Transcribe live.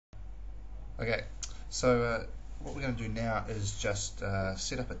Okay, so what we're going to do now is just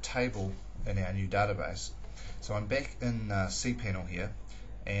set up a table in our new database. So I'm back in cPanel here,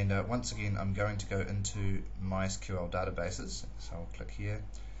 and once again I'm going to go into MySQL databases. So I'll click here,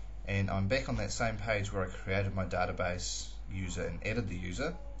 and I'm back on that same page where I created my database user and added the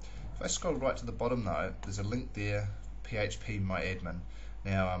user. If I scroll right to the bottom though, there's a link there, phpMyAdmin.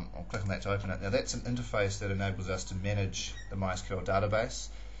 Now I'll click on that to open it. Now that's an interface that enables us to manage the MySQL database.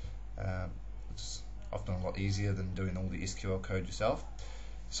 It's often a lot easier than doing all the SQL code yourself.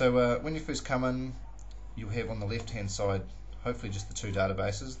 So when you first come in, you'll have on the left hand side hopefully just the two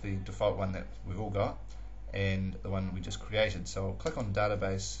databases, the default one that we've all got and the one we just created. So I'll click on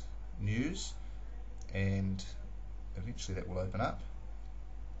database news and eventually that will open up.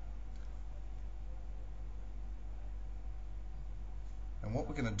 And what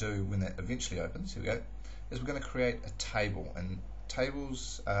we're going to do when that eventually opens, here we go, is we're going to create a table. And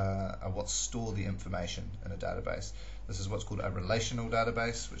tables are what store the information in a database. This is what's called a relational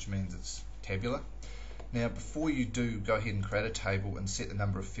database, which means it's tabular. Now before you do go ahead and create a table and set the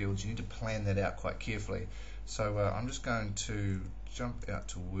number of fields, you need to plan that out quite carefully. So I'm just going to jump out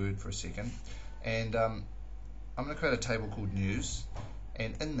to Word for a second, and I'm going to create a table called news,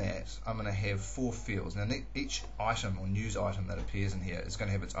 and in that I'm going to have 4 fields. Now each item or news item that appears in here is going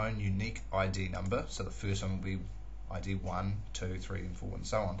to have its own unique ID number. So the first one will be ID 1, 2, 3 and 4 and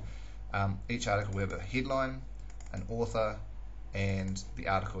so on. Each article will have a headline, an author and the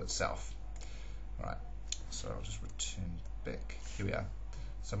article itself. Alright, so I'll just return back. Here we are.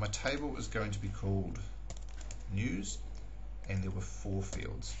 So my table is going to be called news and there were 4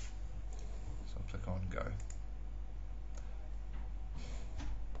 fields. So I'll click on go.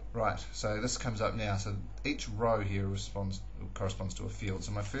 Right, so this comes up now. So each row here corresponds to a field.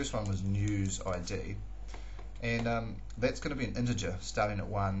 So my first one was news ID. And that's going to be an integer starting at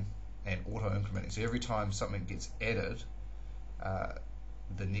 1 and auto-incrementing. So every time something gets added,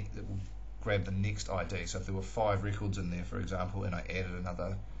 it will grab the next ID. So if there were 5 records in there, for example, and I added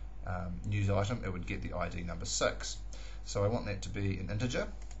another news item, it would get the ID number 6. So I want that to be an integer.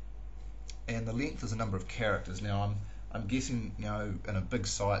 And the length is a number of characters. Now I'm guessing, in a big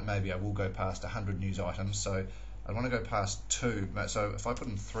site, maybe I will go past 100 news items. So I want to go past 2, so if I put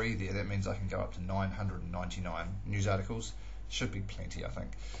in 3 there, that means I can go up to 999 news articles. Should be plenty, I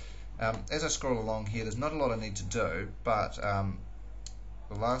think. As I scroll along here, there's not a lot I need to do, but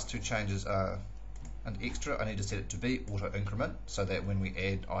the last 2 changes are an extra. I need to set it to be auto increment, so that when we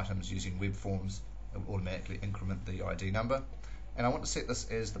add items using web forms, it will automatically increment the ID number. And I want to set this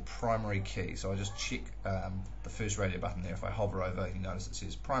as the primary key, so I just check the first radio button there. If I hover over, you notice it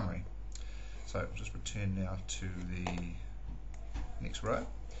says primary. So I'll just return now to the next row.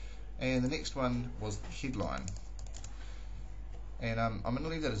 And the next one was the headline. And I'm going to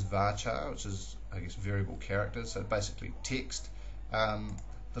leave that as varchar, which is, I guess, variable characters, so basically text.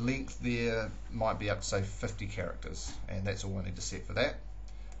 The length there might be up to, say, 50 characters, and that's all I need to set for that.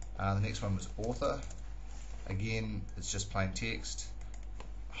 The next one was author. Again, it's just plain text.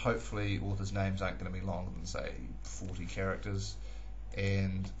 Hopefully authors' names aren't going to be longer than, say, 40 characters.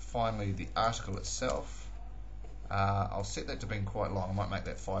 And finally the article itself, I'll set that to being quite long. I might make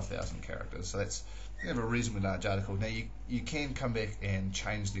that 5,000 characters, so that's a reasonably large article. Now you can come back and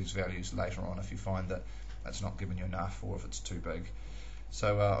change these values later on if you find that that's not giving you enough or if it's too big.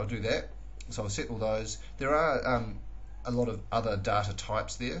 So I'll do that. So I'll set all those. There are a lot of other data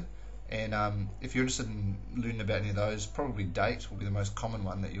types there, and if you're interested in learning about any of those, probably date will be the most common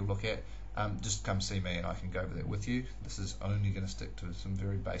one that you'll look at. Just come see me and I can go over that with you. This is only going to stick to some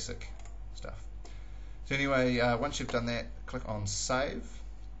very basic stuff. So anyway, once you've done that, click on save,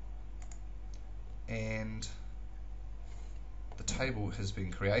 and the table has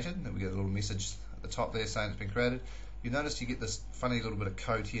been created. And we get a little message at the top there saying it's been created. You'll notice you get this funny little bit of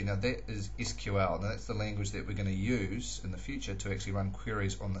code here. Now that is SQL. Now that's the language that we're going to use in the future to actually run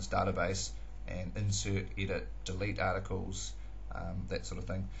queries on this database and insert, edit, delete articles, that sort of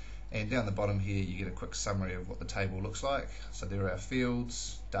thing. And down the bottom here you get a quick summary of what the table looks like. So there are our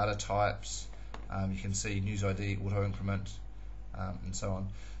fields, data types, you can see news ID, auto increment, and so on.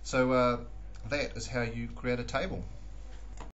 So that is how you create a table.